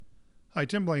Hi,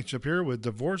 Tim Blankenship here with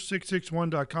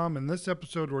Divorce661.com. In this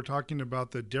episode, we're talking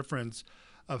about the difference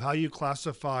of how you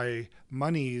classify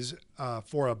monies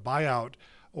for a buyout,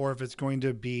 or if it's going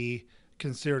to be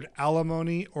considered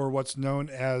alimony or what's known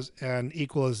as an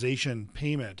equalization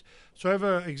payment. So I have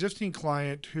an existing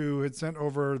client who had sent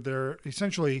over their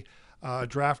essentially a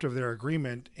draft of their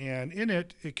agreement, and in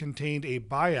it contained a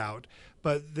buyout,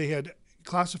 but they had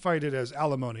classified it as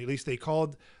alimony. At least they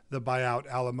called the buyout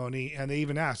alimony, and they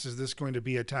even asked, is this going to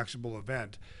be a taxable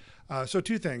event? So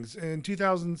two things. In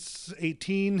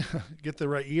 2018, get the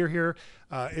right year here,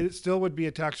 it still would be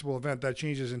a taxable event. That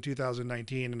changes in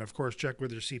 2019, and of course, check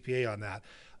with your CPA on that.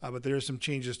 But there are some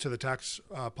changes to the tax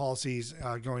policies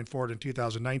going forward in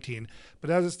 2019. But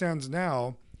as it stands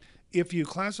now, if you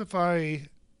classify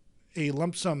a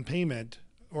lump sum payment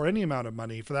or any amount of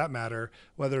money for that matter,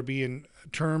 whether it be in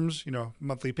terms,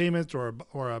 monthly payments or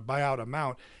a buyout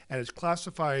amount, and it's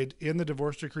classified in the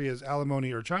divorce decree as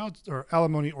alimony or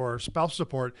alimony or spouse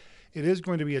support, it is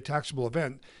going to be a taxable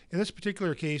event. In this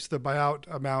particular case, the buyout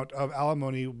amount of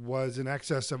alimony was in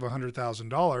excess of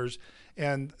 $100,000.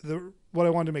 And what I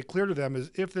wanted to make clear to them is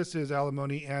if this is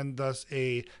alimony and thus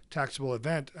a taxable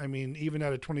event, I mean, even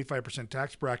at a 25%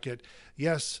 tax bracket,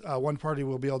 yes, one party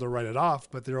will be able to write it off,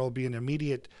 but there will be an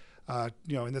immediate,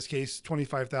 in this case,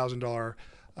 $25,000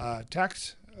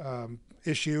 tax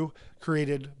issue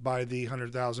created by the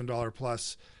 $100,000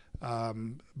 plus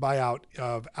buyout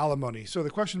of alimony. So the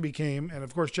question became, and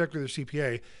of course, check with your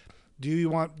CPA, do you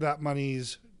want that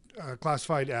money's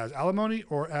classified as alimony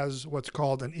or as what's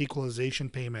called an equalization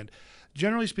payment?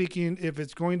 Generally speaking, if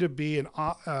it's going to be an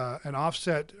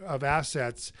offset of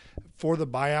assets for the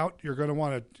buyout, you're going to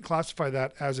want to classify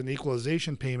that as an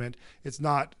equalization payment. It's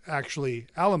not actually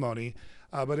alimony.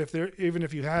 But even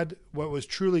if you had what was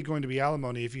truly going to be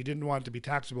alimony, if you didn't want it to be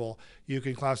taxable, you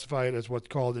can classify it as what's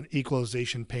called an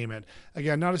equalization payment.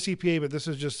 Again, not a CPA, but this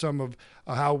is just some of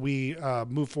how we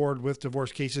move forward with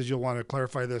divorce cases. You'll want to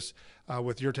clarify this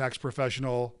with your tax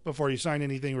professional before you sign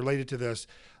anything related to this.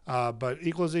 But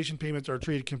equalization payments are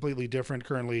treated completely different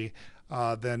currently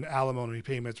than alimony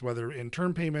payments, whether in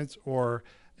term payments or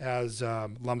as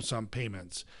lump sum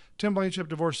payments. Tim Blankenship,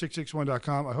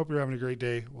 Divorce661.com. I hope you're having a great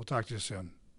day. We'll talk to you soon.